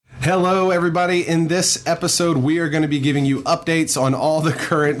Hello, everybody. In this episode, we are going to be giving you updates on all the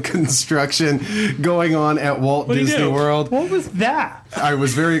current construction going on at Walt Disney World. What was that? I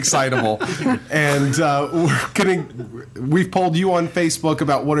was very excitable, and we've polled you on Facebook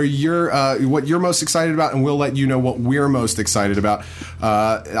about what you're most excited about, and we'll let you know what we're most excited about.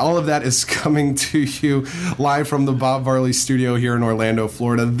 All of that is coming to you live from the Bob Varley studio here in Orlando,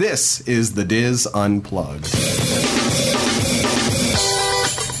 Florida. This is the Diz Unplugged.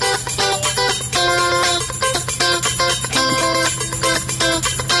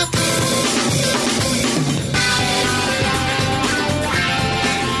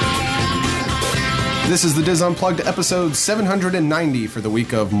 This is the Diz Unplugged, episode 790 for the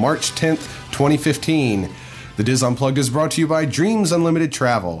week of March 10th, 2015. The Diz Unplugged is brought to you by Dreams Unlimited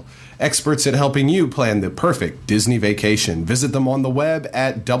Travel, experts at helping you plan the perfect Disney vacation. Visit them on the web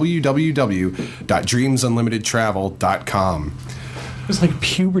at www.dreamsunlimitedtravel.com. It was like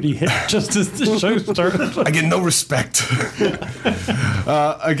puberty hit just as the show started. I get no respect.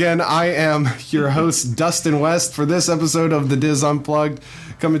 Again, I am your host, Dustin West, for this episode of the Diz Unplugged,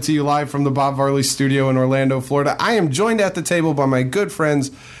 coming to you live from the Bob Varley studio in Orlando, Florida. I am joined at the table by my good friends,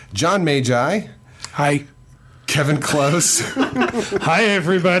 John Magi. Hi. Kevin Close. Hi,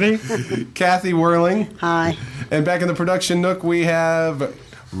 everybody. Kathy Whirling. Hi. And back in the production nook, we have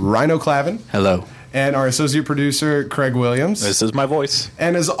Rhino Clavin. Hello. And our associate producer, Craig Williams. This is my voice.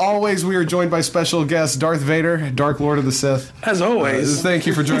 And as always, we are joined by special guest Darth Vader, Dark Lord of the Sith. As always. Thank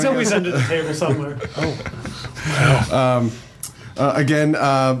you for joining us. He's always under the table somewhere. Wow. Again,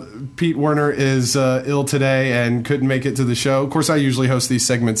 Pete Werner is ill today and couldn't make it to the show. Of course, I usually host these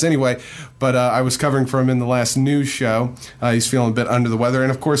segments anyway, but I was covering for him in the last news show. He's feeling a bit under the weather.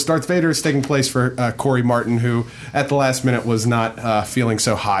 And, of course, Darth Vader is taking place for Corey Martin, who at the last minute was not feeling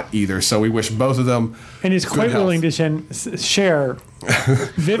so hot either. So we wish both of them and he's quite health. willing to share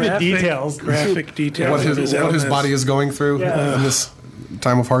vivid details. Graphic details what his body is going through in this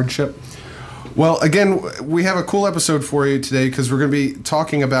time of hardship. Well, again, we have a cool episode for you today because we're going to be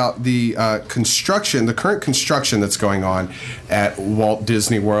talking about the current construction that's going on at Walt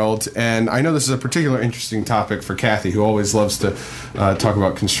Disney World. And I know this is a particular interesting topic for Kathy, who always loves to talk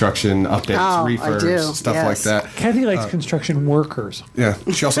about construction updates, refurbs, stuff like that. Kathy likes construction workers. Yeah,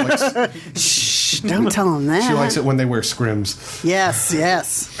 she also likes... Shh, don't tell them that. She likes it when they wear scrims. Yes.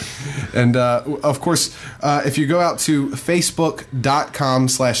 And, of course, if you go out to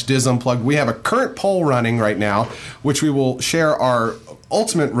facebook.com/DizUnplugged, we have a current poll running right now, which we will share our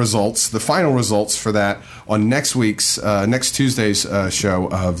ultimate results, the final results for that on next Tuesday's show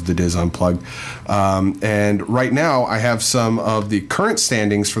of the Diz Unplugged. And right now, I have some of the current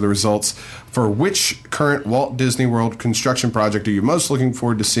standings for the results for which current Walt Disney World construction project are you most looking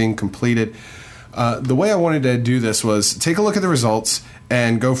forward to seeing completed. The way I wanted to do this was take a look at the results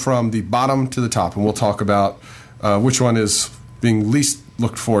and go from the bottom to the top, and we'll talk about which one is being least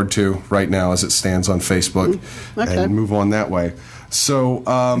looked forward to right now as it stands on Facebook, and move on that way. So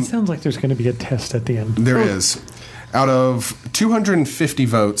it sounds like there's going to be a test at the end. There is. Out of 250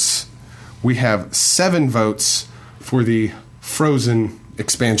 votes, we have 7 votes for the Frozen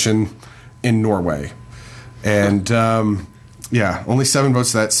expansion in Norway. And only 7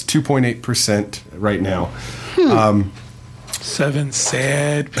 votes. That's 2.8% right now. 7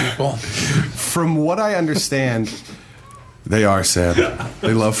 sad people. From what I understand, they are sad.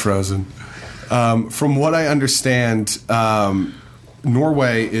 They love Frozen. From what I understand,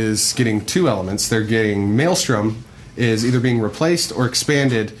 Norway is getting 2 elements. They're getting Maelstrom is either being replaced or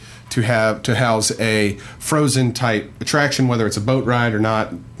expanded to house a Frozen type attraction, whether it's a boat ride or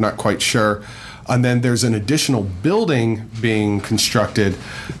not quite sure. And then there's an additional building being constructed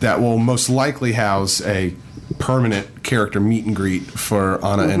that will most likely house a permanent character meet and greet for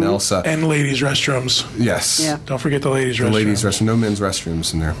Anna and Elsa. And ladies' restrooms. Yes. Yeah. Don't forget the ladies' restroom. The ladies' restroom. No men's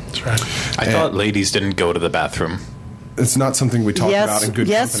restrooms in there. That's right. I thought ladies didn't go to the bathroom. It's not something we talk about in good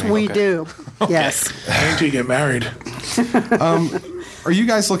yes, company. we do. Yes. Until you get married. Are you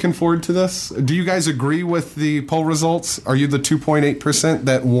guys looking forward to this? Do you guys agree with the poll results? Are you the 2.8%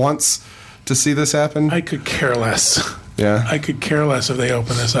 that wants to see this happen? I could care less. Yeah. I could care less if they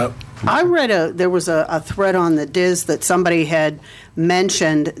open this up. I read there was a thread on the Diz that somebody had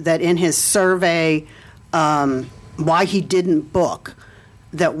mentioned that in his survey, why he didn't book,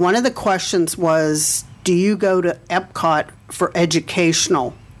 that one of the questions was, do you go to Epcot for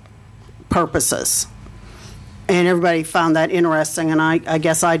educational purposes? And everybody found that interesting, and I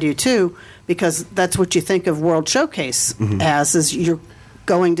guess I do too, because that's what you think of World Showcase as, is you're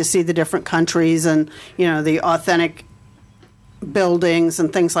going to see the different countries and, the authentic buildings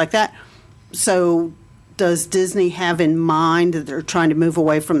and things like that. So does Disney have in mind that they're trying to move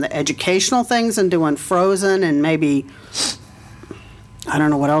away from the educational things and doing Frozen and maybe, I don't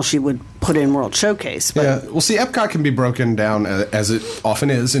know what else you would put in World Showcase. But Yeah, well, see, Epcot can be broken down, as it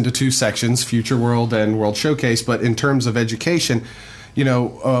often is, into two sections, Future World and World Showcase. But in terms of education,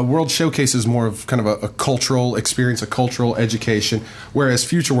 World Showcase is more of kind of a cultural experience, a cultural education, whereas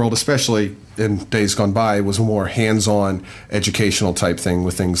Future World, especially in days gone by, was a more hands-on educational type thing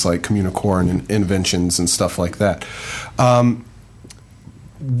with things like Communicore and inventions and stuff like that.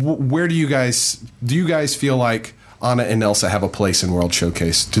 Where do you guys feel like Anna and Elsa have a place in World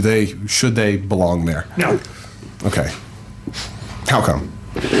Showcase? Should they belong there? No. Okay. How come?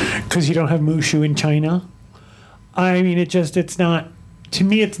 Because you don't have Mushu in China. I mean, it's not, to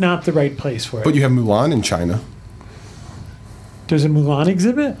me, it's not the right place for it. But you have Mulan in China. There's a Mulan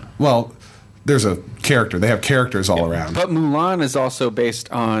exhibit? Well, there's a character. They have characters all around. But Mulan is also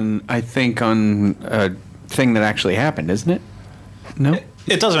based on, I think, on a thing that actually happened, isn't it? No?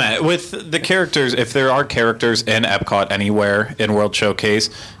 It doesn't matter. With the characters, if there are characters in Epcot anywhere in World Showcase,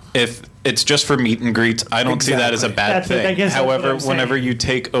 if it's just for meet and greets, I don't see that as a bad thing. I guess that's what However, I'm saying. whenever you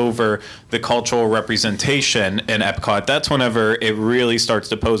take over the cultural representation in Epcot, that's whenever it really starts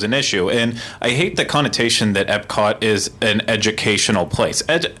to pose an issue. And I hate the connotation that Epcot is an educational place.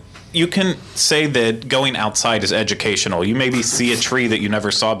 You can say that going outside is educational. You maybe see a tree that you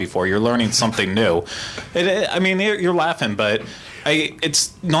never saw before. You're learning something new. You're laughing, but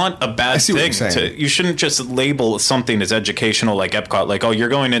it's not a bad see what thing. you're saying. You shouldn't just label something as educational like Epcot, like, oh, you're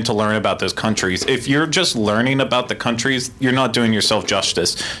going in to learn about those countries. If you're just learning about the countries, you're not doing yourself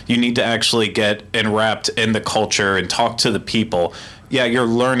justice. You need to actually get enwrapped in the culture and talk to the people. Yeah, you're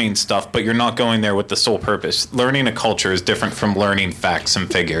learning stuff, but you're not going there with the sole purpose. Learning a culture is different from learning facts and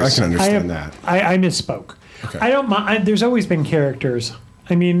figures. I can understand that. I misspoke. Okay. I don't mind. There's always been characters.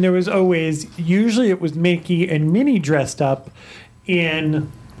 I mean, there was always, usually it was Mickey and Minnie dressed up in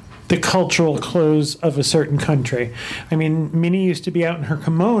the cultural clothes of a certain country. I mean, Minnie used to be out in her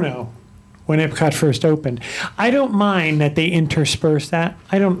kimono when Epcot first opened. I don't mind that they intersperse that.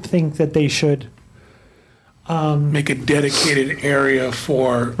 I don't think that they should. Make a dedicated area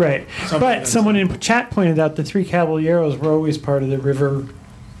for Right. But someone in chat pointed out the three Caballeros were always part of the River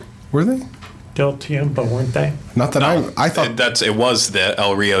Were they? del Tiempo, weren't they? Not that I thought It was the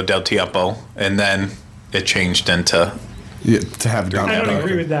El Rio del Tiempo, and then it changed into... to have Don. I don't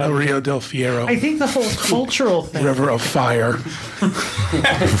agree with that. Rio del Fiero, I think the whole cultural thing. River of Fire.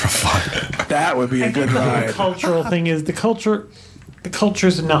 That would be a good The ride. cultural thing is the culture. The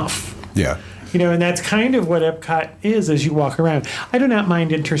culture's enough. Yeah. And that's kind of what Epcot is as you walk around. I do not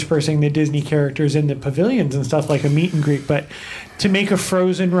mind interspersing the Disney characters in the pavilions and stuff like a meet and greet, but to make a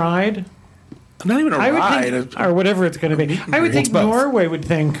Frozen ride, Not even a I would ride. think, or whatever it's going to be, I would think It's both. Norway would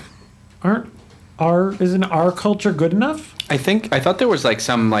think, isn't our culture good enough? I thought there was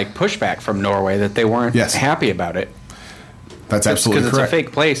some pushback from Norway that they weren't Yes. happy about it. That's absolutely Because it's correct. a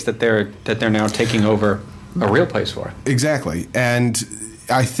fake place that they're now taking over a real place for. Exactly. And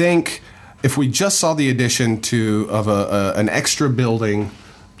I think if we just saw the addition of an extra building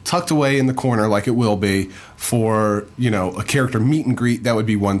tucked away in the corner like it will be for, a character meet and greet, that would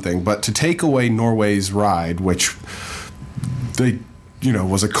be one thing. But to take away Norway's ride, which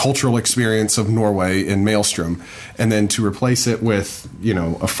was a cultural experience of Norway in Maelstrom, and then to replace it with,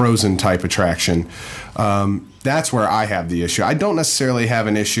 a Frozen type attraction, that's where I have the issue. I don't necessarily have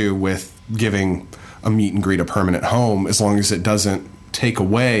an issue with giving a meet and greet a permanent home as long as it doesn't take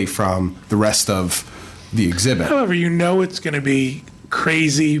away from the rest of the exhibit. However, it's going to be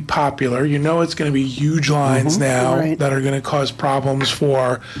crazy popular. It's going to be huge lines now Right. that are going to cause problems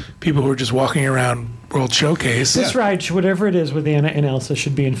for people who are just walking around World Showcase. This ride, whatever it is with Anna and Elsa,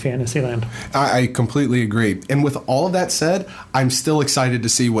 should be in Fantasyland. I completely agree. And with all of that said, I'm still excited to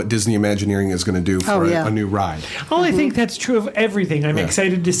see what Disney Imagineering is going to do for a new ride. Well, I think that's true of everything. I'm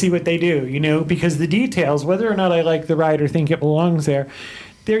excited to see what they do, because the details, whether or not I like the ride or think it belongs there,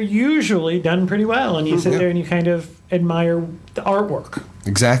 they're usually done pretty well. And you sit there and you kind of admire the artwork.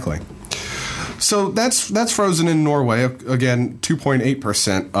 Exactly. So that's Frozen in Norway. Again,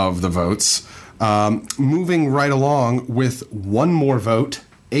 2.8% of the votes. Moving right along with one more vote,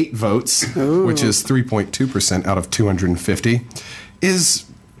 8 votes, which is 3.2% out of 250, is,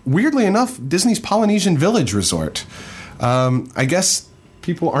 weirdly enough, Disney's Polynesian Village Resort. I guess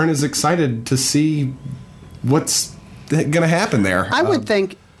people aren't as excited to see what's going to happen there. I would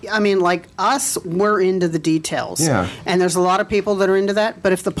think, like us, we're into the details. Yeah. And there's a lot of people that are into that.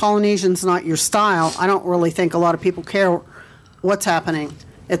 But if the Polynesian's not your style, I don't really think a lot of people care what's happening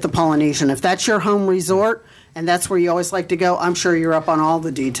at the Polynesian. If that's your home resort and that's where you always like to go, I'm sure you're up on all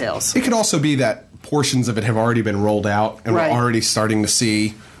the details. It could also be that portions of it have already been rolled out, and Right. we're already starting to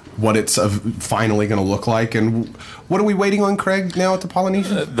see what it's finally going to look like. And what are we waiting on, Craig, now at the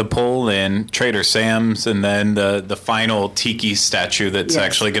Polynesian? The pole in Trader Sam's, and then the final tiki statue that's Yes.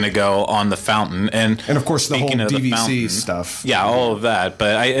 actually going to go on the fountain. And And, of course, the whole speaking of the DVC fountain, stuff. Yeah, all of that.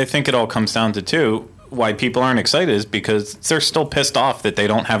 But I think it all comes down to, too, why people aren't excited is because they're still pissed off that they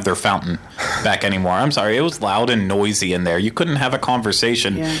don't have their fountain back anymore. I'm sorry, it was loud and noisy in there. You couldn't have a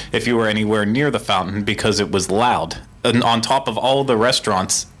conversation Yeah. if you were anywhere near the fountain because it was loud. And on top of all the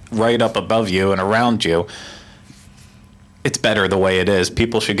restaurants right up above you and around you, it's better the way it is.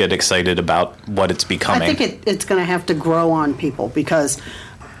 People should get excited about what it's becoming. I think it's going to have to grow on people because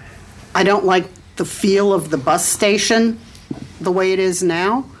I don't like the feel of the bus station the way it is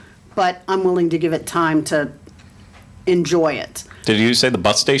now, but I'm willing to give it time to enjoy it. Did you say the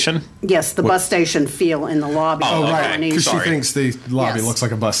bus station? Yes, the bus station feel in the lobby. Oh, of the okay. Polynesian. Because she Sorry. thinks the lobby Yes. looks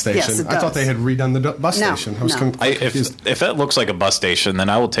like a bus station. Yes, it I thought does. they had redone the bus No, station. I was no. confused. If it looks like a bus station, then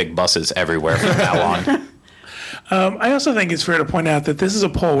I will take buses everywhere from now on. I also think it's fair to point out that this is a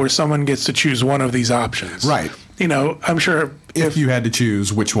poll where someone gets to choose one of these options. Right. You know, I'm sure If you had to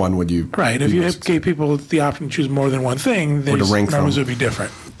choose, which one would you? right, if be you most- gave people the option to choose more than one thing, Or to these rank them. numbers would be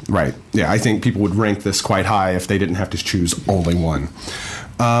different. Right. Yeah, I think people would rank this quite high if they didn't have to choose only one.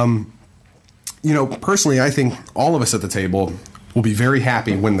 Personally, I think all of us at the table will be very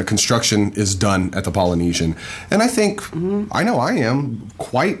happy when the construction is done at the Polynesian. And I think, I know I am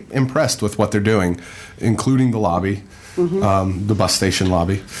quite impressed with what they're doing, including the lobby, the bus station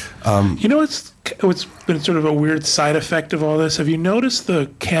lobby. You know what's been sort of a weird side effect of all this? Have you noticed the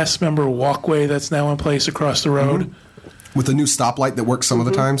cast member walkway that's now in place across the road? With the new stoplight that works some of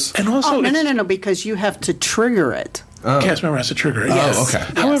the times. And also, Oh, no, it's- no, because you have to trigger it. cast member has to trigger it. Yes. okay.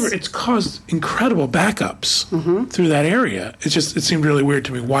 However, Yes. it's caused incredible backups through that area. It seemed really weird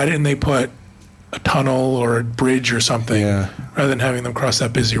to me. Why didn't they put a tunnel or a bridge or something Yeah. rather than having them cross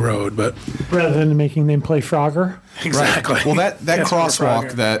that busy road? But Rather than making them play Frogger. exactly. Well, that Cast member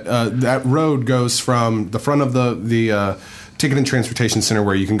crosswalk, Frogger. that road goes from the front of the Ticket and Transportation Center,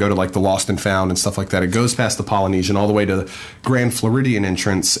 where you can go to like the Lost and Found and stuff like that. It goes past the Polynesian all the way to the Grand Floridian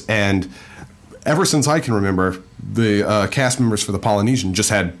entrance. And ever since I can remember, the cast members for the Polynesian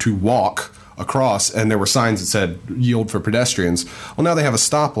just had to walk across, and there were signs that said "Yield for pedestrians." Well, now they have a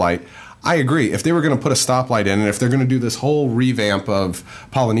stoplight. I agree. If they were going to put a stoplight in, and if they're going to do this whole revamp of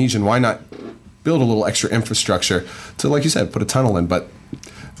Polynesian, why not build a little extra infrastructure to, like you said, put a tunnel in? But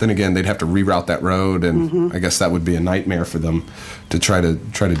then again, they'd have to reroute that road, and I guess that would be a nightmare for them to try to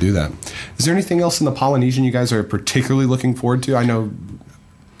do that. Is there anything else in the Polynesian you guys are particularly looking forward to? I know.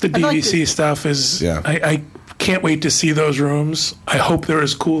 The like DVC stuff is. Yeah. I can't wait to see those rooms. I hope they're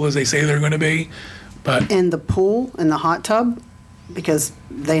as cool as they say they're going to be. But In the pool, in the hot tub, because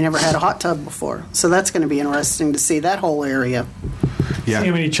they never had a hot tub before. So that's going to be interesting to see that whole area. See how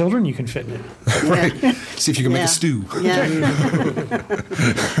Yeah. many children you can fit in it. Right. See if you can make Yeah. a stew. Yeah.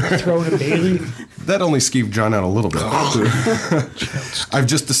 Throw in a Bailey. That only skeeved John out a little bit. I've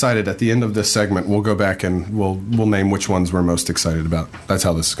just decided at the end of this segment we'll go back and we'll name which ones we're most excited about. That's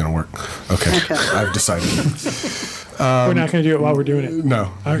how this is going to work. Okay. Okay. I've decided. We're not going to do it while we're doing it.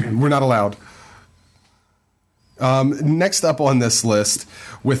 No, we're not allowed. Next up on this list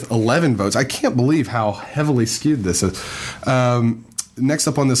with 11 votes, I can't believe how heavily skewed this is. Next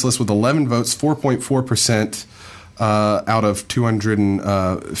up on this list with 11 votes, 4.4% out of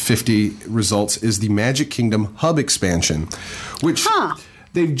 250 results is the Magic Kingdom hub expansion, which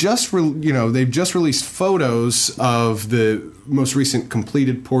they've just released photos of the most recent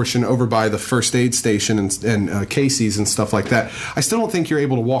completed portion over by the first aid station and Casey's and stuff like that. I still don't think you're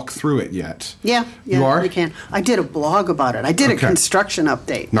able to walk through it yet. Yeah, You are? you can. I did a blog about it. I did a Okay. construction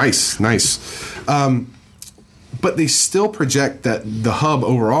update. Nice. But they still project that the hub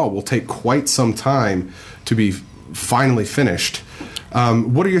overall will take quite some time to be finally finished.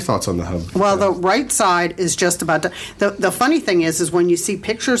 What are your thoughts on the hub? Well, the right side is just about to. The funny thing is when you see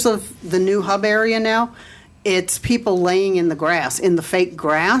pictures of the new hub area now, it's people laying in the grass, in the fake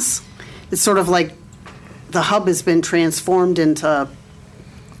grass. It's sort of like the hub has been transformed into,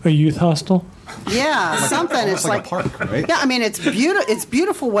 A youth hostel? something. It's like a park, right? Yeah, I mean, it's beautiful. It's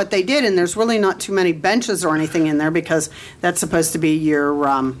beautiful what they did, and there's really not too many benches or anything in there because that's supposed to be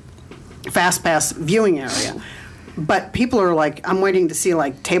your fast pass viewing area. But people are like, I'm waiting to see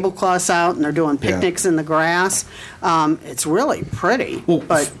like tablecloths out, and they're doing picnics in the grass. It's really pretty. Well,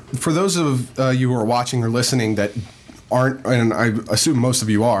 but for those of you who are watching or listening that aren't, and I assume most of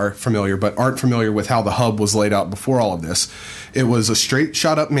you are familiar, but aren't familiar with how the hub was laid out before all of this, it was a straight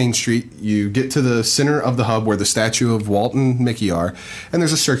shot up Main Street. You get to the center of the hub where the statue of Walt and Mickey are, and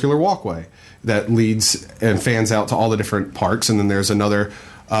there's a circular walkway. that leads and fans out to all the different parks, and then there's another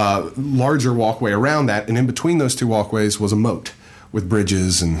larger walkway around that, and in between those two walkways was a moat with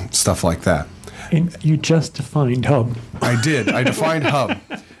bridges and stuff like that. And you just defined hub. I did. I defined hub.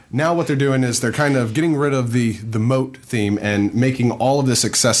 Now what they're doing is they're kind of getting rid of the moat theme and making all of this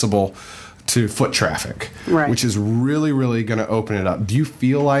accessible to foot traffic, right, which is really, really going to open it up. Do you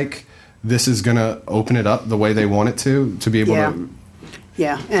feel like this is going to open it up the way they want it to be able to?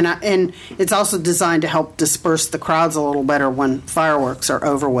 Yeah, and it's also designed to help disperse the crowds a little better when fireworks are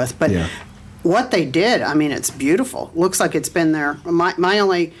over with. But what they did, I mean, it's beautiful. Looks like it's been there. My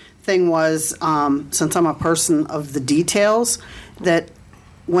only thing was, since I'm a person of the details, that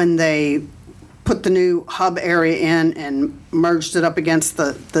when they put the new hub area in and merged it up against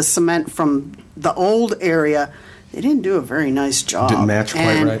the cement from the old area, they didn't do a very nice job. Didn't match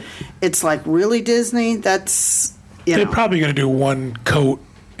quite right. It's like, really, Disney? That's, They're probably going to do one coat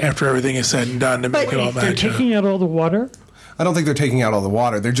after everything is said and done to make it all match. They're taking out all the water? I don't think they're taking out all the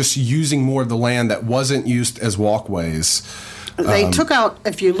water. They're just using more of the land that wasn't used as walkways. They took out,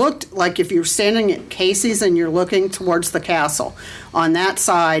 if you looked, like if you're standing at Casey's and you're looking towards the castle, on that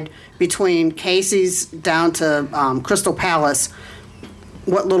side between Casey's down to Crystal Palace,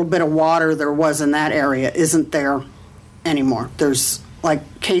 what little bit of water there was in that area isn't there anymore. There's,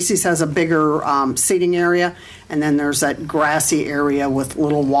 like, Casey's has a bigger seating area, and then there's that grassy area with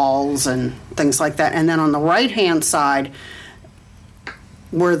little walls and things like that. And then on the right-hand side,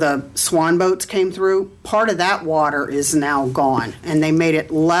 where the swan boats came through, part of that water is now gone. And they made it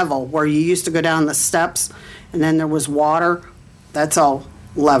level, where you used to go down the steps and then there was water. That's all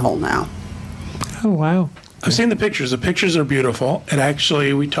level now. Oh, wow. I've seen the pictures. The pictures are beautiful. And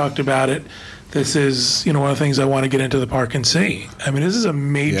actually, we talked about it. This is, one of the things I want to get into the park and see. I mean, this is a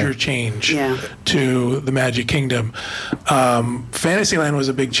major change to the Magic Kingdom. Fantasyland was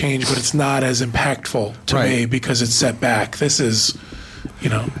a big change, but it's not as impactful to me because it's set back. This is...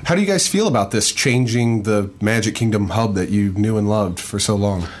 How do you guys feel about this changing the Magic Kingdom hub that you knew and loved for so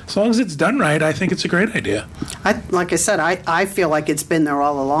long? As long as it's done right, I think it's a great idea. Like I said, I feel like it's been there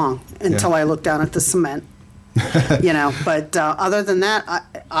all along until I look down at the cement. But other than that,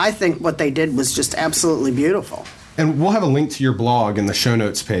 I think what they did was just absolutely beautiful. And we'll have a link to your blog in the show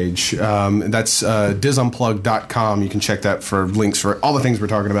notes page. That's disunplug.com. You can check that for links for all the things we're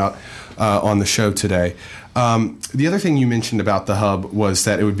talking about on the show today. The other thing you mentioned about the hub was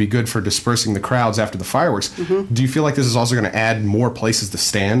that it would be good for dispersing the crowds after the fireworks. Mm-hmm. Do you feel like this is also going to add more places to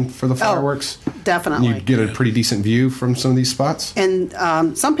stand for the fireworks? Oh, definitely. You get a pretty decent view from some of these spots? And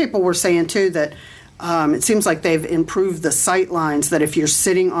some people were saying, too, that it seems like they've improved the sight lines, that if you're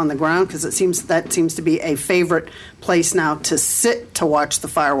sitting on the ground, because that seems to be a favorite place now to sit to watch the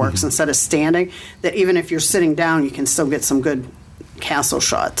fireworks instead of standing, that even if you're sitting down, you can still get some good castle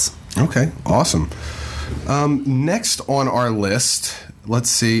shots. Okay, awesome. Next on our list, let's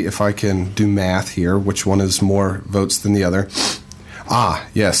see if I can do math here. Which one is more votes than the other?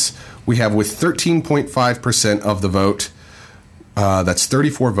 Yes. We have with 13.5% of the vote, that's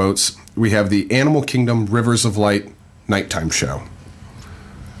 34 votes, we have the Animal Kingdom Rivers of Light nighttime show.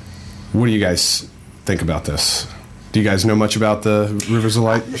 What do you guys think about this? Do you guys know much about the Rivers of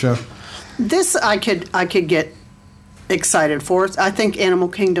Light show? This I could get excited for. I think Animal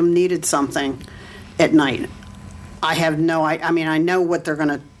Kingdom needed something at night. I know what they're going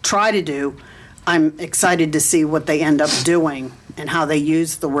to try to do. I'm excited to see what they end up doing and how they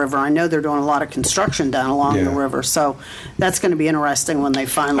use the river. I know they're doing a lot of construction down along the river, so that's going to be interesting when they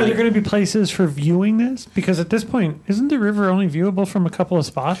finally... Are there going to be places for viewing this? Because at this point, isn't the river only viewable from a couple of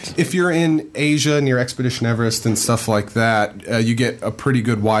spots? If you're in Asia near Expedition Everest and stuff like that, you get a pretty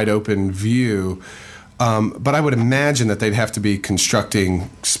good wide open view. But I would imagine that they'd have to be constructing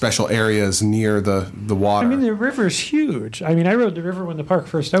special areas near the water. I mean, the river's huge. I mean, I rode the river when the park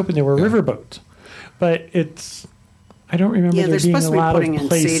first opened. There were river boats. But I don't remember there being a lot of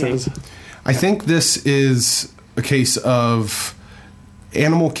places. I think this is a case of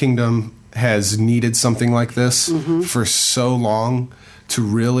Animal Kingdom has needed something like this for so long to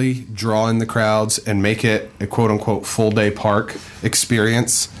really draw in the crowds and make it a quote-unquote full-day park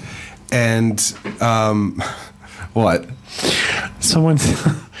experience. And what?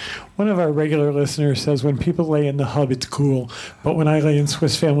 One of our regular listeners says, when people lay in the hub, it's cool. But when I lay in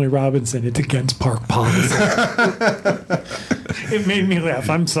Swiss Family Robinson, it's against park policy. It made me laugh.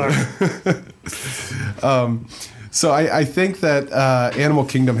 I'm sorry. So I think that Animal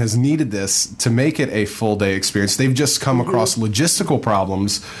Kingdom has needed this to make it a full-day experience. They've just come across logistical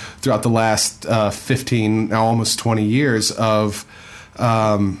problems throughout the last 15, now almost 20 years of...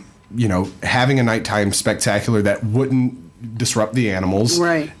 having a nighttime spectacular that wouldn't disrupt the animals,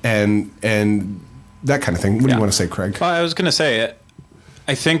 right? And that kind of thing. What do you want to say, Craig? Well, I was going to say,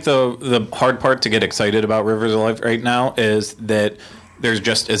 I think the hard part to get excited about Rivers of Life right now is that there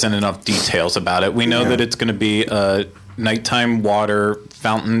just isn't enough details about it. We know that it's going to be a nighttime water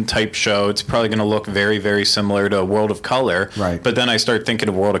fountain type show. It's probably going to look very, very similar to World of Color. Right. But then I start thinking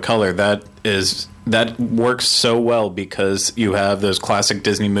of World of Color. That works so well because you have those classic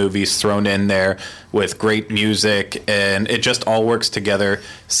Disney movies thrown in there with great music, and it just all works together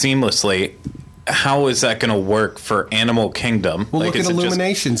seamlessly. How is that going to work for Animal Kingdom? Well, look at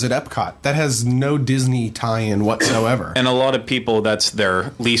Illuminations at Epcot. That has no Disney tie-in whatsoever. And a lot of people, that's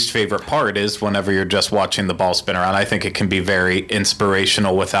their least favorite part, is whenever you're just watching the ball spin around. I think it can be very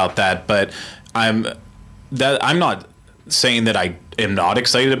inspirational without that. But I'm not saying that I am not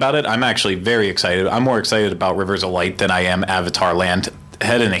excited about it. I'm actually very excited. I'm more excited about Rivers of Light than I am Avatar Land,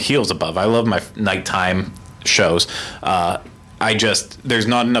 head and heels above. I love my nighttime shows. There's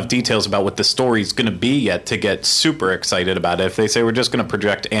not enough details about what the story's going to be yet to get super excited about it. If they say we're just going to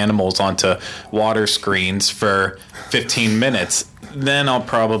project animals onto water screens for 15 minutes, then I'll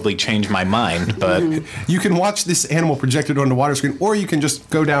probably change my mind. But you can watch this animal projected on the water screen, or you can just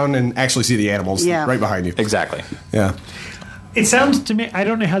go down and actually see the animals right behind you. Exactly. Yeah. It sounds to me, I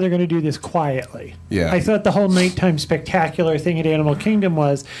don't know how they're going to do this quietly. Yeah. I thought the whole nighttime spectacular thing at Animal Kingdom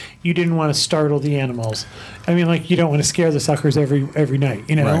was you didn't want to startle the animals. I mean, like, you don't want to scare the suckers every night,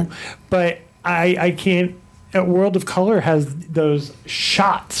 you know? Right. But I can't. World of Color has those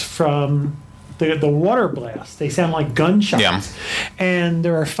shots from the water blast. They sound like gunshots. Yeah. And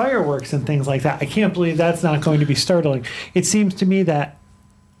there are fireworks and things like that. I can't believe that's not going to be startling. It seems to me that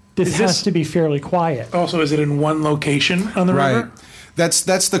this has to be fairly quiet. Also, is it in one location on the river? Right.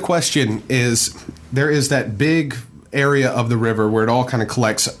 That's the question. Is there is that big area of the river where it all kind of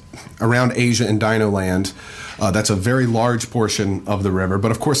collects around Asia and Dino Land. That's a very large portion of the river.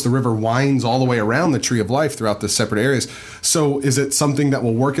 But, of course, the river winds all the way around the Tree of Life throughout the separate areas. So is it something that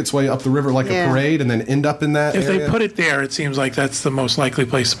will work its way up the river like a parade and then end up in that If area? they put it there, it seems like that's the most likely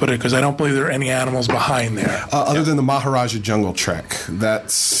place to put it, because I don't believe there are any animals behind there. Other than the Maharaja Jungle Trek.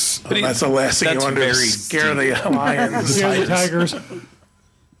 That's the last thing you want to do is scare the lions. Scare the tigers.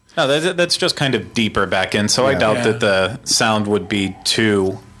 No, that's just kind of deeper back in, so I doubt that the sound would be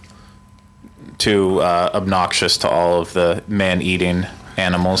too obnoxious to all of the man-eating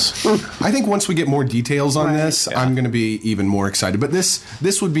animals. I think once we get more details on this, I'm going to be even more excited. But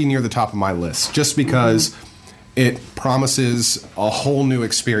this would be near the top of my list, just because it promises a whole new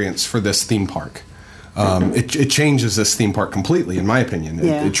experience for this theme park. It changes this theme park completely, in my opinion.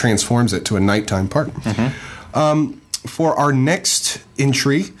 It transforms it to a nighttime park. For our next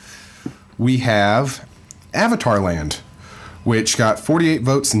entry, we have Avatar Land, which got 48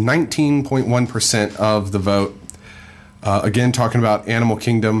 votes, 19.1% of the vote. Again, talking about Animal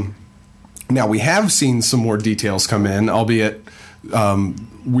Kingdom. Now, we have seen some more details come in, albeit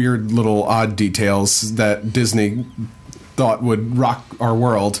weird little odd details that Disney thought would rock our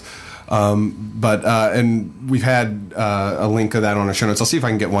world. And we've had a link of that on our show notes. I'll see if I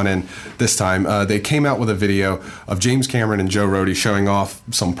can get one in this time. They came out with a video of James Cameron and Joe Rohde showing off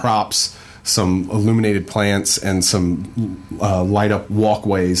some props, some illuminated plants, and some light up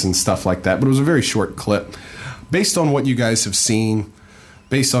walkways and stuff like that. But it was a very short clip. Based on what you guys have seen,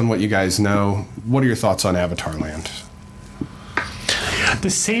 based on what you guys know, what are your thoughts on Avatar Land? The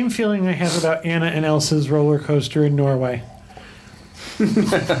same feeling I have about Anna and Elsa's roller coaster in Norway.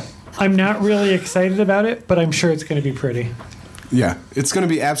 I'm not really excited about it, but I'm sure it's going to be pretty. Yeah, it's going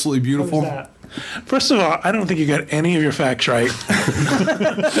to be absolutely beautiful. What is that? First of all, I don't think you got any of your facts right.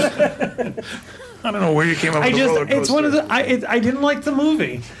 I don't know where you came up with the roller coaster. It's one of the. I didn't like the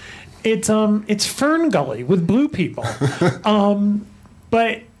movie. It's Fern Gully with blue people,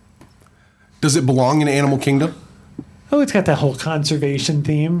 but does it belong in Animal Kingdom? Oh, it's got that whole conservation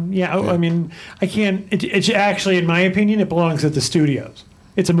theme. Yeah, I mean, I can't. It actually, in my opinion, it belongs at the studios.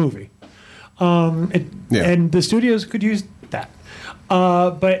 It's a movie, and the studios could use that.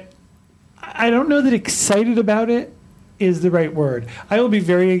 But I don't know that excited about it is the right word.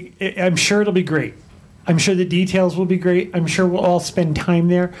 I'm sure it'll be great. I'm sure the details will be great. I'm sure we'll all spend time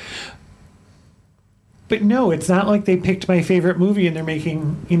there. But no, it's not like they picked my favorite movie and they're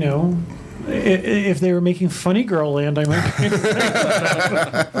making, if they were making Funny Girl Land, I might be excited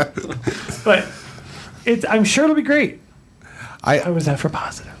about that. But I'm sure it'll be great. I was that for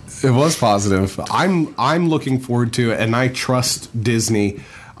positive. It was positive. I'm looking forward to it, and I trust Disney.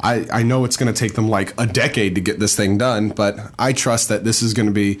 I know it's going to take them like a decade to get this thing done, but I trust that this is going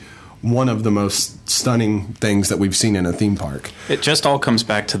to be one of the most stunning things that we've seen in a theme park. It just all comes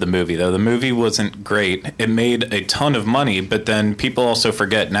back to the movie, though. The movie wasn't great. It made a ton of money, but then people also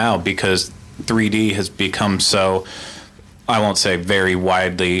forget now because 3D has become so, I won't say very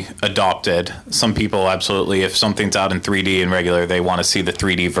widely adopted. Some people absolutely, if something's out in 3D in regular, they want to see the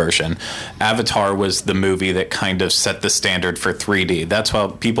 3D version. Avatar was the movie that kind of set the standard for 3D. That's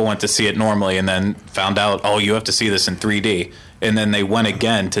why people went to see it normally and then found out, oh, you have to see this in 3D. And then they went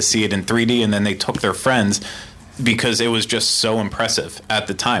again to see it in 3D, and then they took their friends because it was just so impressive at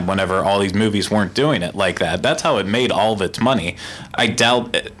the time whenever all these movies weren't doing it like that. That's how it made all of its money. I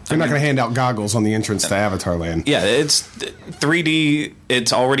doubt... They're not going to hand out goggles on the entrance to Avatar Land. Yeah, it's 3D.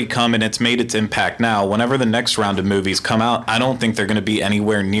 It's already come, and it's made its impact now. Whenever the next round of movies come out, I don't think they're going to be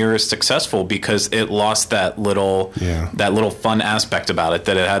anywhere near as successful because it lost that little fun aspect about it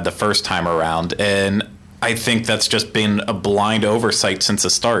that it had the first time around. And I think that's just been a blind oversight since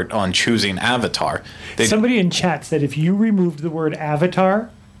the start on choosing Avatar. Somebody in chat said if you removed the word Avatar,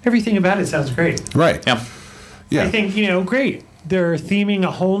 everything about it sounds great. Right. Yeah. I think, great. They're theming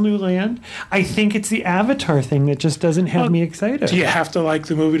a whole new land. I think it's the Avatar thing that just doesn't have me excited. Do you have to like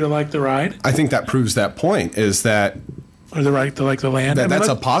the movie to like the ride? I think that proves that point, is that... Or the right to like the land? That's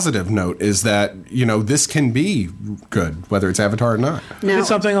a positive note, is that, this can be good, whether it's Avatar or not. No. It's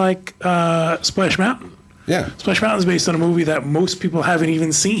something like Splash Mountain. Yeah. Splash Mountain is based on a movie that most people haven't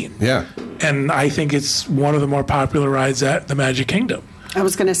even seen. Yeah. And I think it's one of the more popular rides at the Magic Kingdom. I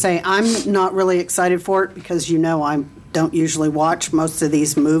was going to say, I'm not really excited for it because, I don't usually watch most of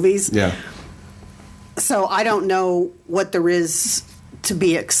these movies. Yeah. So I don't know what there is to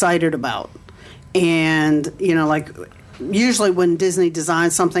be excited about. And, usually when Disney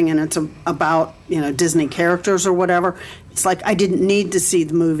designs something and it's about, Disney characters or whatever, it's like I didn't need to see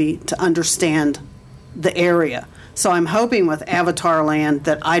the movie to understand the area. So I'm hoping with Avatar Land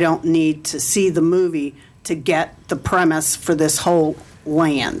that I don't need to see the movie to get the premise for this whole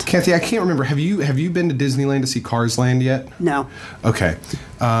land. Kathy, I can't remember. Have you been to Disneyland to see Cars Land yet? No. Okay.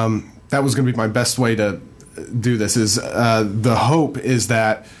 That was going to be my best way to do this. Is the hope is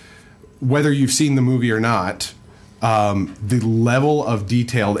that whether you've seen the movie or not, the level of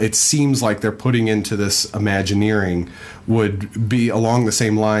detail it seems like they're putting into this Imagineering would be along the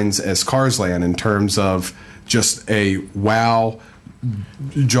same lines as Cars Land in terms of just a wow,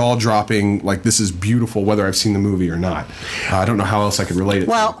 jaw-dropping, like this is beautiful whether I've seen the movie or not. I don't know how else I could relate it.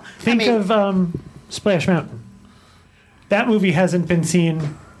 Well, think of Splash Mountain. That movie hasn't been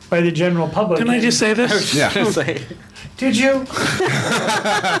seen by the general public. Can I just say this? Yeah. Did you?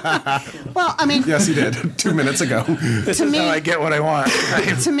 Well, I mean... Yes, he did. 2 minutes ago. This is how I get what I want.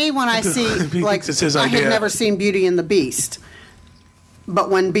 To me, when I see... I had never seen Beauty and the Beast.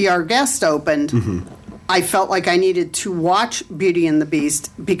 But when Be Our Guest opened, I felt like I needed to watch Beauty and the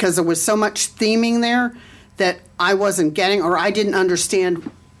Beast because there was so much theming there that I wasn't getting, or I didn't understand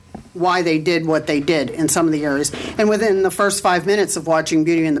why they did what they did in some of the areas. And within the first 5 minutes of watching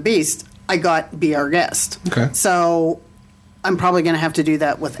Beauty and the Beast, I got Be Our Guest. Okay. So I'm probably going to have to do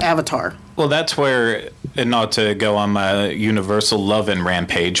that with Avatar. Well, that's where, and not to go on my Universal loving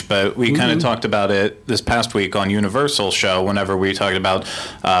rampage, but we kind of talked about it this past week on Universal show whenever we talked about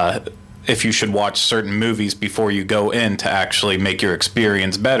if you should watch certain movies before you go in to actually make your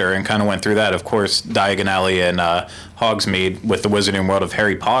experience better, and kind of went through that. Of course, Diagon Alley and Hogsmeade with the Wizarding World of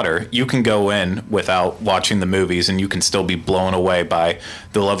Harry Potter, you can go in without watching the movies and you can still be blown away by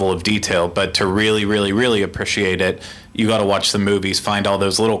the level of detail. But to really, really, really appreciate it, you got to watch the movies, find all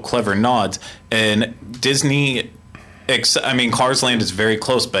those little clever nods. And Disney... Cars Land is very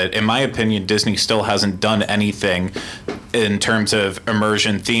close, but in my opinion, Disney still hasn't done anything in terms of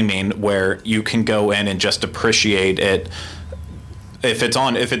immersion theming where you can go in and just appreciate it. If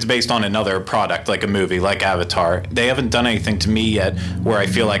it's based on another product, like a movie, like Avatar, they haven't done anything to me yet where I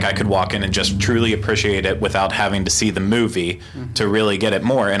feel like I could walk in and just truly appreciate it without having to see the movie to really get it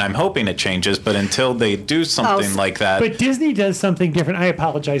more. And I'm hoping it changes, but until they do something like that. But Disney does something different. I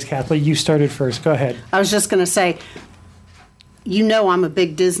apologize, Kathleen. You started first. Go ahead. I was just going to say, I'm a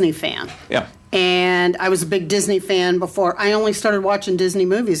big Disney fan. Yeah. And I was a big Disney fan before. I only started watching Disney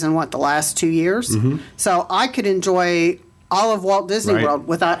movies in, the last 2 years? So I could enjoy all of Walt Disney World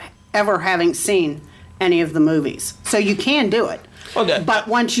without ever having seen any of the movies. So you can do it. Okay. But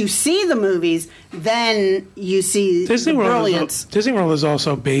once you see the movies, then you see the brilliance. Disney World is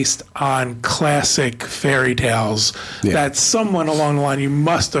also based on classic fairy tales that someone along the line, you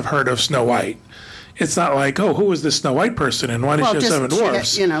must have heard of Snow White. It's not like, who was this Snow White person and why did she have 7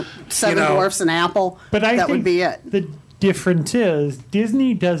 dwarfs? Seven dwarfs and apple. But I think would be it. The difference is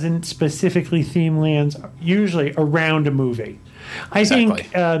Disney doesn't specifically theme lands usually around a movie. I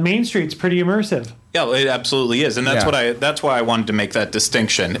think Main Street's pretty immersive. Yeah, well, it absolutely is, and that's why I wanted to make that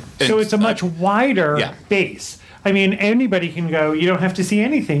distinction. So it's a much wider base. I mean, anybody can go. You don't have to see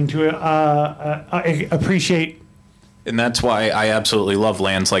anything to appreciate. And that's why I absolutely love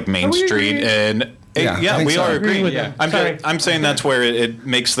lands like Main Street. And we are agreeing. I'm saying that's where it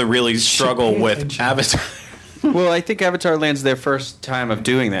makes the really struggle with Avatar. Well, I think Avatar Land's their first time of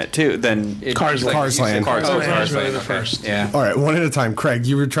doing that too. Then Cars Land. Cars Land. The first. Yeah. All right, one at a time. Craig,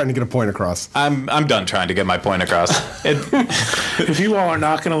 you were trying to get a point across. I'm done trying to get my point across. If you all are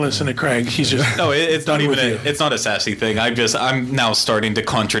not going to listen to Craig, he's just it's not even it's not a sassy thing. I'm now starting to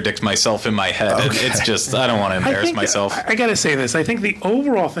contradict myself in my head. Okay. It's just I don't want to embarrass myself. I got to say this. I think the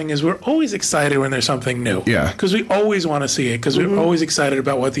overall thing is we're always excited when there's something new. Yeah. Because we always want to see it. Because we're always excited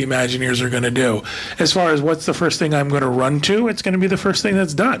about what the Imagineers are going to do. As far as what's the first thing I'm going to run to, it's going to be the first thing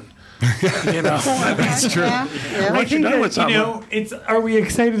that's done. You know, that's true. I think that, it's. Are we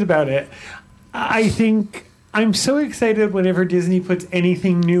excited about it? I think I'm so excited whenever Disney puts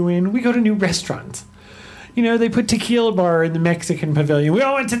anything new in. We go to new restaurants. You know, they put Tequila Bar in the Mexican Pavilion. We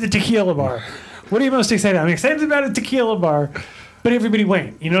all went to the Tequila Bar. What are you most excited? I'm excited about a Tequila Bar, but everybody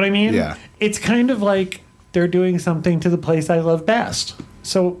went. You know what I mean? Yeah. It's kind of like they're doing something to the place I love best.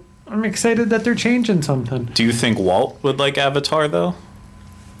 So I'm excited that they're changing something. Do you think Walt would like Avatar, though?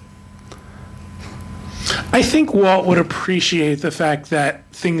 I think Walt would appreciate the fact that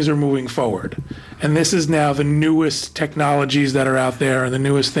things are moving forward. And this is now the newest technologies that are out there and the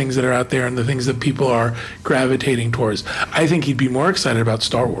newest things that are out there and the things that people are gravitating towards. I think he'd be more excited about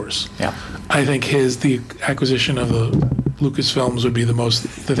Star Wars. Yeah. I think the acquisition of the Lucasfilms would be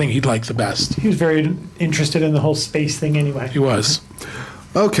the thing he'd like the best. He was very interested in the whole space thing anyway. He was.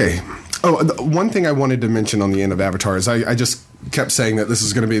 Okay. Oh, one thing I wanted to mention on the end of Avatar is I just kept saying that this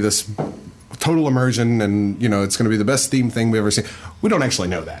is going to be this total immersion and, it's going to be the best themed thing we've ever seen. We don't actually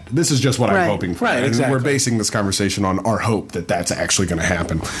know that. This is just what I'm hoping for. Right, exactly. And we're basing this conversation on our hope that that's actually going to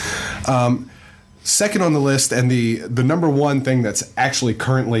happen. Second on the list, and the number one thing that's actually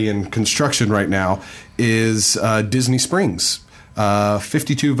currently in construction right now is Disney Springs.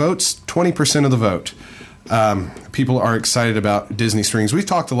 52 votes, 20% of the vote. People are excited about Disney Springs. We've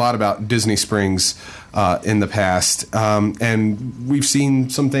talked a lot about Disney Springs in the past, and we've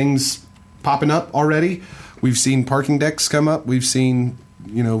seen some things popping up already. We've seen parking decks come up. We've seen,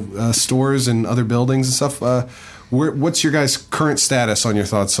 stores and other buildings and stuff. What's your guys' current status on your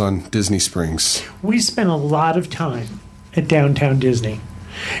thoughts on Disney Springs? We spent a lot of time at Downtown Disney.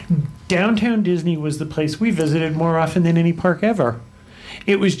 Downtown Disney was the place we visited more often than any park ever.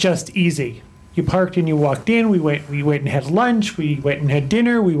 It was just easy. You parked and you walked in. We went and had lunch. We went and had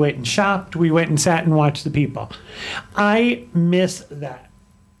dinner. We went and shopped. We went and sat and watched the people. I miss that.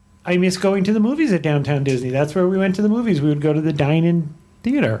 I miss going to the movies at Downtown Disney. That's where we went to the movies. We would go to the dine-in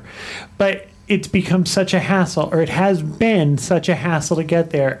theater. But it's become such a hassle, or it has been such a hassle to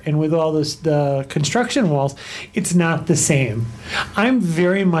get there. And with all the construction walls, it's not the same. I'm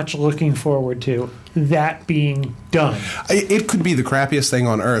very much looking forward to that being done. It could be the crappiest thing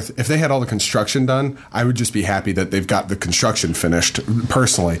on earth. If they had all the construction done, I would just be happy that they've got the construction finished,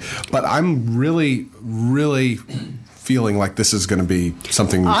 personally. But I'm really, really feeling like this is going to be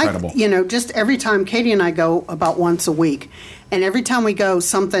something incredible. Just every time Katie and I go about once a week, and every time we go,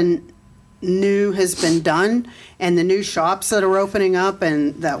 something new has been done, and the new shops that are opening up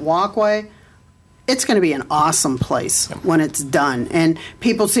and that walkway, it's going to be an awesome place when it's done. And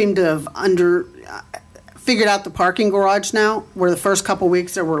people seem to have figured out the parking garage now, where the first couple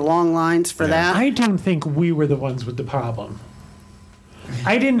weeks there were long lines for that. I don't think we were the ones with the problem.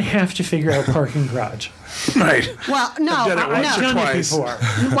 I didn't have to figure out parking garage. Right. Well, no. I've done it before.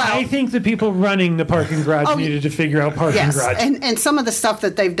 Well, I think the people running the parking garage needed to figure out parking garage. And some of the stuff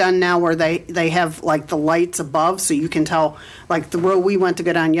that they've done now where they have like the lights above, so you can tell, like the row we went to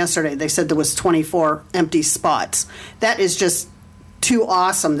go down yesterday, they said there was 24 empty spots. That is just too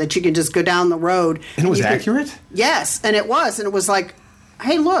awesome that you can just go down the road. And it was accurate? Yes, and it was. And it was like,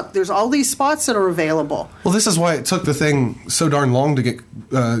 hey, look, there's all these spots that are available. Well, this is why it took the thing so darn long to get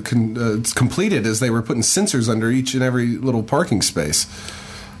completed, as they were putting sensors under each and every little parking space.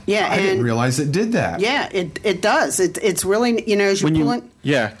 Yeah, I didn't realize it did that. Yeah, it does. It's really, as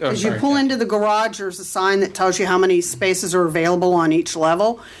you pull into the garage, there's a sign that tells you how many spaces are available on each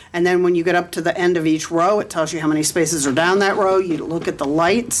level, and then when you get up to the end of each row, it tells you how many spaces are down that row. You look at the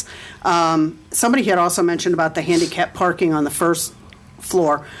lights. Somebody had also mentioned about the handicap parking on the first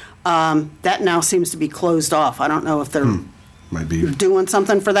floor. That now seems to be closed off. I don't know if they're might be doing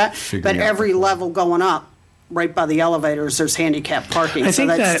something for that, but every level going up, right by the elevators, there's handicap parking. I So think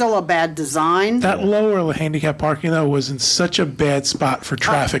that's that- still a bad design. That lower handicap parking, though, was in such a bad spot for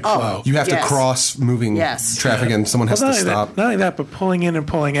traffic flow. You have to Yes. cross moving Yes. traffic, and someone has to not only stop. not only that, but pulling in and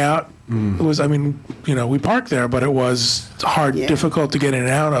pulling out was, I mean, we parked there, but it was hard, difficult to get in and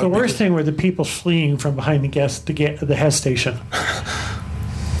out of. The worst thing were the people fleeing from behind to get to the Hess station.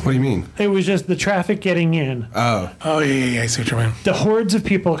 What do you mean? It was just the traffic getting in. Oh, yeah, I see what you mean. The hordes of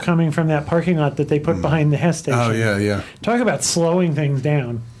people coming from that parking lot that they put behind the Hess station. Oh, yeah. Talk about slowing things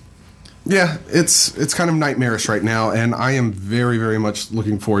down. Yeah, it's kind of nightmarish right now, and I am very, very much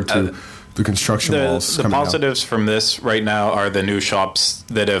looking forward to the construction walls The coming out. positives from this right now are the new shops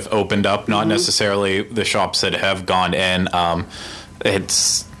that have opened up, not necessarily the shops that have gone in. But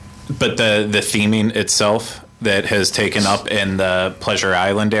the theming itself that has taken up in the Pleasure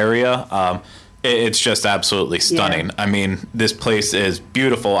Island area, it's just absolutely stunning. Yeah. I mean, this place is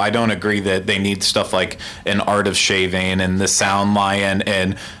beautiful. I don't agree that they need stuff like an Art of Shaving and the Sound Lion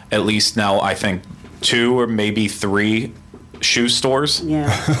and at least now I think 2 or maybe 3 shoe stores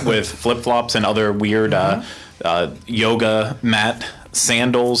with flip-flops and other weird yoga mat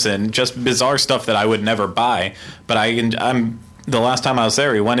sandals and just bizarre stuff that I would never buy. But I'm the last time I was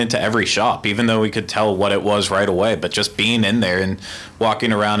there, we went into every shop, even though we could tell what it was right away. But just being in there and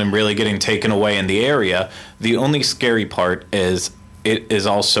walking around and really getting taken away in the area, the only scary part is it is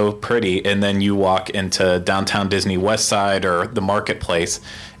all so pretty. And then you walk into downtown Disney West Side or the marketplace,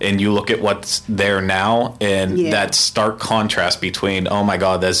 and you look at what's there now, and that stark contrast between, oh my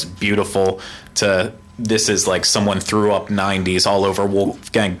God, that's beautiful, to this is like someone threw up 90s all over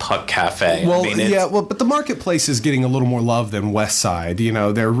Wolfgang Puck Cafe. Well, I mean, but the marketplace is getting a little more love than West Side.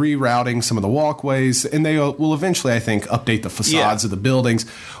 They're rerouting some of the walkways, and they will eventually, I think, update the facades of the buildings.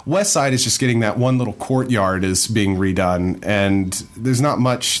 West Side is just getting that one little courtyard is being redone, and there's not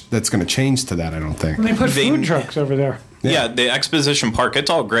much that's going to change to that, I don't think. And they put food trucks over there. Yeah, the Exposition Park, it's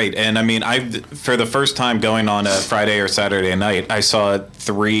all great. And I mean, for the first time going on a Friday or Saturday night, I saw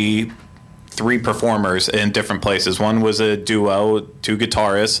three performers in different places. One was a duo, 2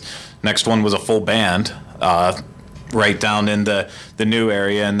 guitarists. Next one was a full band, right down in the new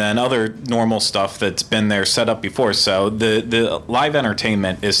area, and then other normal stuff that's been there set up before. So the live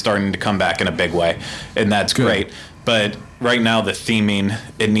entertainment is starting to come back in a big way, and that's great. But right now, the theming,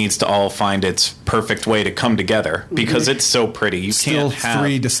 it needs to all find its perfect way to come together because it's so pretty. You Still can't have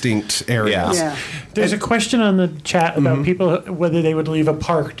 3 distinct areas. Yeah. There's a question on the chat about people, whether they would leave a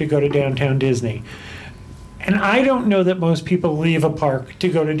park to go to downtown Disney. And I don't know that most people leave a park to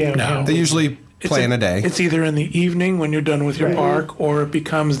go to downtown. They usually plan a day. It's either in the evening when you're done with your park, or it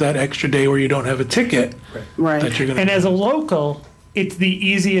becomes that extra day where you don't have a ticket. Right. That you're gonna And as a local, it's the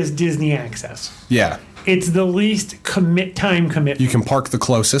easiest Disney access. Yeah. It's the least time commitment. You can park the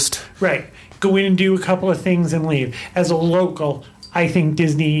closest. Right. Go in and do a couple of things and leave. As a local, I think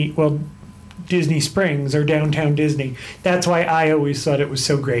Disney Springs or downtown Disney. That's why I always thought it was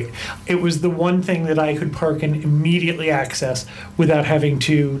so great. It was the one thing that I could park and immediately access without having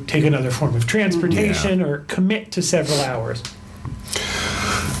to take another form of transportation or commit to several hours.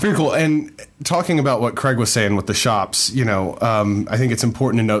 Very cool. And talking about what Craig was saying with the shops, I think it's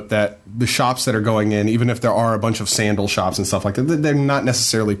important to note that the shops that are going in, even if there are a bunch of sandal shops and stuff like that, they're not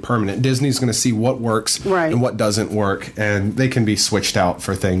necessarily permanent. Disney's going to see what works and what doesn't work, and they can be switched out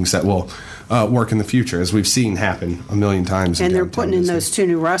for things that will work in the future, as we've seen happen a million times. And they're putting in those 2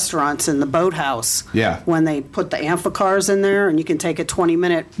 new restaurants in the boathouse. Yeah. When they put the amphicars in there, and you can take a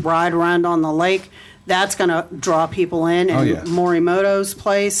 20-minute ride around on the lake. That's going to draw people in. And Morimoto's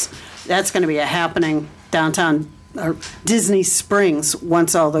place, that's going to be a happening downtown or Disney Springs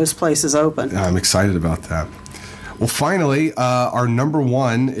once all those places open. I'm excited about that. Well, finally, our number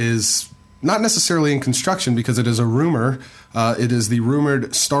 1 is not necessarily in construction because it is a rumor. It is the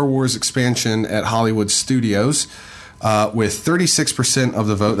rumored Star Wars expansion at Hollywood Studios with 36% of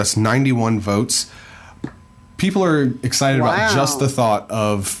the vote. That's 91 votes. People are excited about just the thought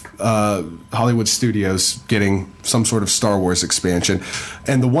of Hollywood Studios getting some sort of Star Wars expansion.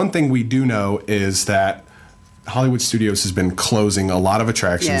 And the one thing we do know is that Hollywood Studios has been closing a lot of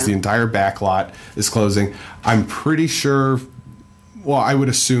attractions. Yeah. The entire back lot is closing. I'm pretty sure, well, I would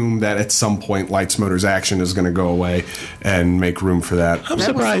assume that at some point Lights, Motors, Action is going to go away and make room for that. I'm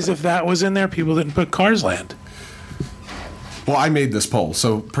surprised if that was in there, people didn't put Cars Land. Well, I made this poll,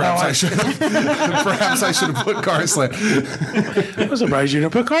 so perhaps I should have perhaps I should have put Cars Land. I'm surprised you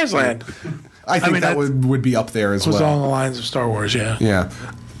didn't put Cars Land. I think that would be up there as well. It was along the lines of Star Wars, yeah. Yeah.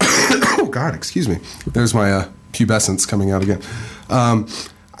 Oh, God, excuse me. There's my pubescence coming out again.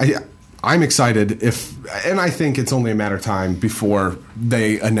 I'm excited and I think it's only a matter of time before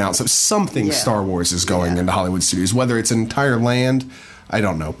they announce that something Star Wars is going into Hollywood studios. Whether it's an entire land, I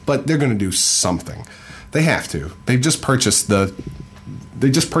don't know, but they're going to do something. They have to. They just purchased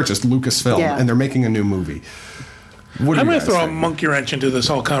Lucasfilm, and they're making a new movie. I'm going to throw a monkey wrench into this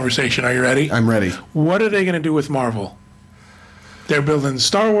whole conversation. Are you ready? I'm ready. What are they going to do with Marvel? They're building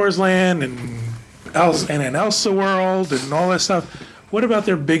Star Wars Land and an Elsa World and all that stuff. What about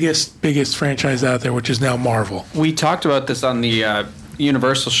their biggest franchise out there, which is now Marvel? We talked about this on the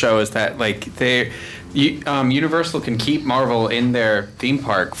Universal show. Is that like Universal can keep Marvel in their theme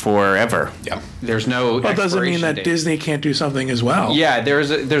park forever? Yeah. There's no. Well, it doesn't mean that date. Disney can't do something as well. Yeah,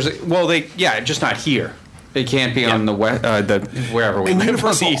 just not here. They can't be on the wherever we And live.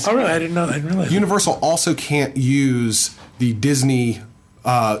 Universal. Oh, really? I didn't know. I didn't realize. Universal also can't use the Disney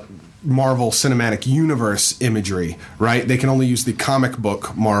Marvel Cinematic Universe imagery, right? They can only use the comic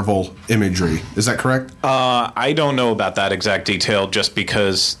book Marvel imagery. Is that correct? I don't know about that exact detail, just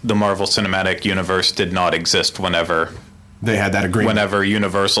because the Marvel Cinematic Universe did not exist whenever they had that agreement. Whenever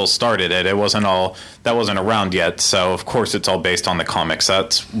Universal started it. That wasn't around yet, so of course it's all based on the comics.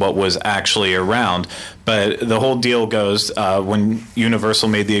 That's what was actually around. But the whole deal goes, when Universal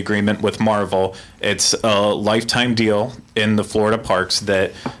made the agreement with Marvel, it's a lifetime deal in the Florida parks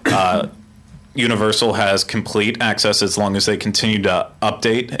that Universal has complete access as long as they continue to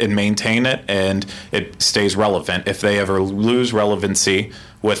update and maintain it, and it stays relevant. If they ever lose relevancy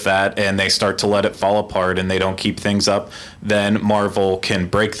with that and they start to let it fall apart and they don't keep things up, then Marvel can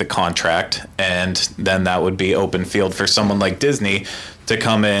break the contract, and then that would be open field for someone like Disney to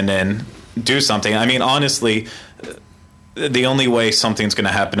come in and do something. I mean, honestly, the only way something's going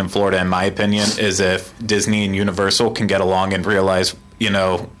to happen in Florida, in my opinion, is if Disney and Universal can get along and realize,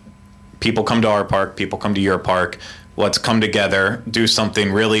 people come to our park, people come to your park. Let's come together, do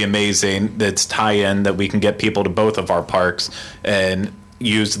something really amazing that's tie-in that we can get people to both of our parks and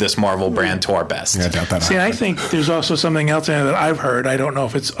use this Marvel brand to our best. Yeah, I doubt that. See, I think there's also something else in there that I've heard. I don't know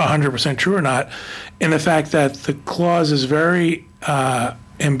if it's 100% true or not, in the fact that the clause is very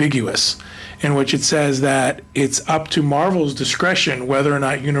ambiguous, in which it says that it's up to Marvel's discretion whether or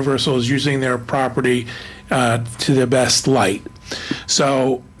not Universal is using their property to the best light.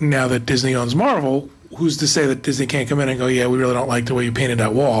 So now that Disney owns Marvel, who's to say that Disney can't come in and go, yeah, we really don't like the way you painted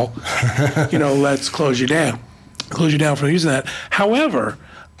that wall. Let's close you down. Close you down from using that. However,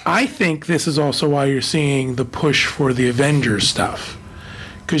 I think this is also why you're seeing the push for the Avengers stuff.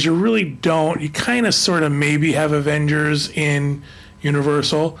 Because you kind of sort of maybe have Avengers in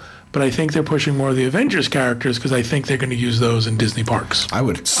Universal, but I think they're pushing more of the Avengers characters because I think they're going to use those in Disney parks. I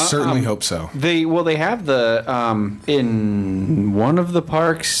would certainly hope so. They have the in one of the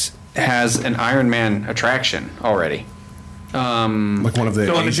parks has an Iron Man attraction already. Like one of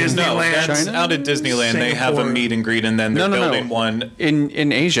the Asian? Disneyland. No, that's out at Disneyland. They have a meet and greet, and then they're building one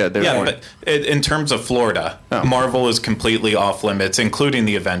in Asia. But in terms of Florida, Marvel is completely off limits, including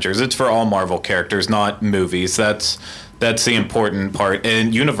the Avengers. It's for all Marvel characters, not movies. That's the important part.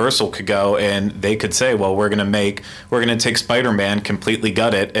 And Universal could go and they could say, well, we're going to take Spider-Man, completely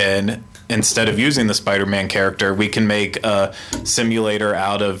gut it, and instead of using the Spider-Man character, we can make a simulator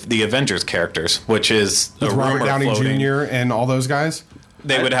out of the Avengers characters, which is with Robert Downey Jr. and all those guys.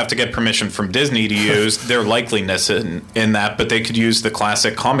 They would have to get permission from Disney to use their likeliness in that, but they could use the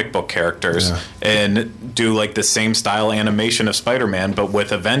classic comic book characters and do like the same style animation of Spider-Man, but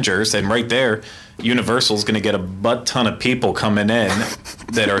with Avengers. And right there, Universal's going to get a butt ton of people coming in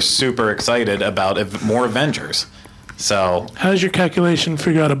that are super excited about more Avengers. So, how does your calculation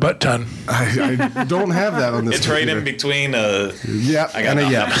figure out a butt ton? I don't have that on this. It's right in between a yep and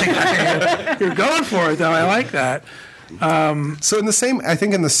a yep. You're going for it, though. I like that. So in the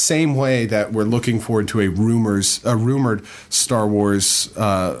same way that we're looking forward to a rumored Star Wars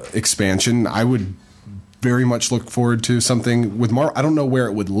expansion, I would very much look forward to something with Marvel. I don't know where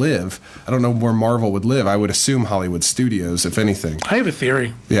it would live. I don't know where Marvel would live. I would assume Hollywood Studios, if anything. I have a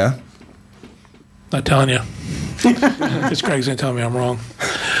theory. Yeah? Not telling you. Because Craig's going to tell me I'm wrong.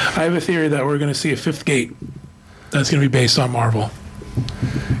 I have a theory that we're going to see a fifth gate that's going to be based on Marvel.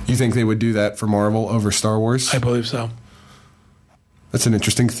 You think they would do that for Marvel over Star Wars? I believe so. That's an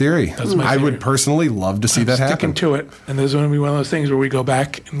interesting theory. That's my theory. I would personally love to see that happen. Sticking to it. And this is going to be one of those things where we go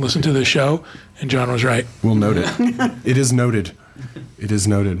back and listen to the show, and John was right. We'll note it. It is noted. It is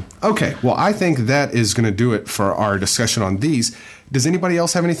noted. Okay, well, I think that is going to do it for our discussion on these. Does anybody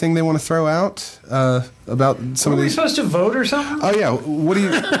else have anything they want to throw out about some of these? Are we supposed to vote or something? Oh, yeah.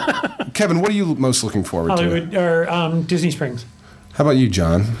 Kevin, what are you most looking forward Hollywood, to? Or Disney Springs. How about you,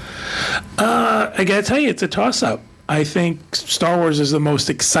 John? I got to tell you, it's a toss-up. I think Star Wars is the most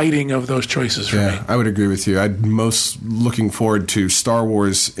exciting of those choices for me. I would agree with you. I'm most looking forward to Star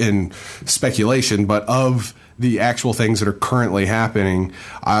Wars in speculation, but of the actual things that are currently happening,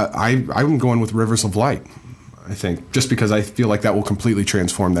 I'm going with Rivers of Light, I think, just because I feel like that will completely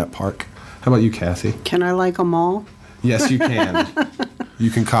transform that park. How about you, Kathy? Can I like them all? Yes, you can. You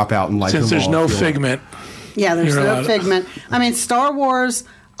can cop out and like them all. Since there's no Figment. Yeah, there's no Figment. I mean, Star Wars,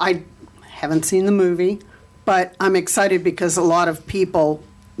 I haven't seen the movie, but I'm excited because a lot of people,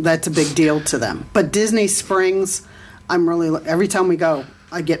 that's a big deal to them. But Disney Springs, every time we go,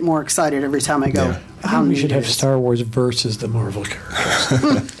 I get more excited every time I go. Yeah. I think we should have Star Wars versus the Marvel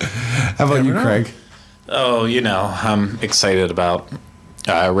characters. How about you, Craig? Oh, I'm excited about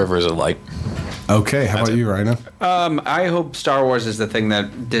Rivers of Light. Okay, how about you, Rhino? I hope Star Wars is the thing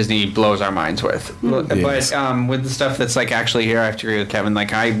that Disney blows our minds with. Yes. But with the stuff that's like actually here, I have to agree with Kevin.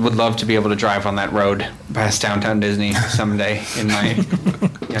 Like, I would love to be able to drive on that road past downtown Disney someday in my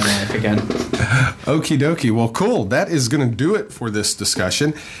life again. Okie dokie. Well, cool. That is going to do it for this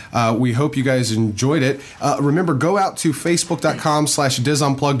discussion. We hope you guys enjoyed it. Remember, go out to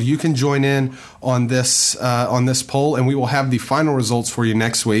facebook.com/DizUnplugged. You can join in on this poll, and we will have the final results for you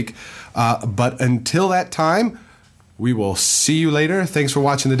next week. But until that time, we will see you later. Thanks for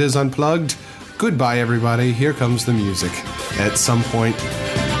watching the Diz Unplugged. Goodbye, everybody. Here comes the music. At some point,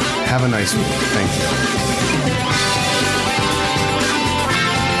 have a nice week. Thank you.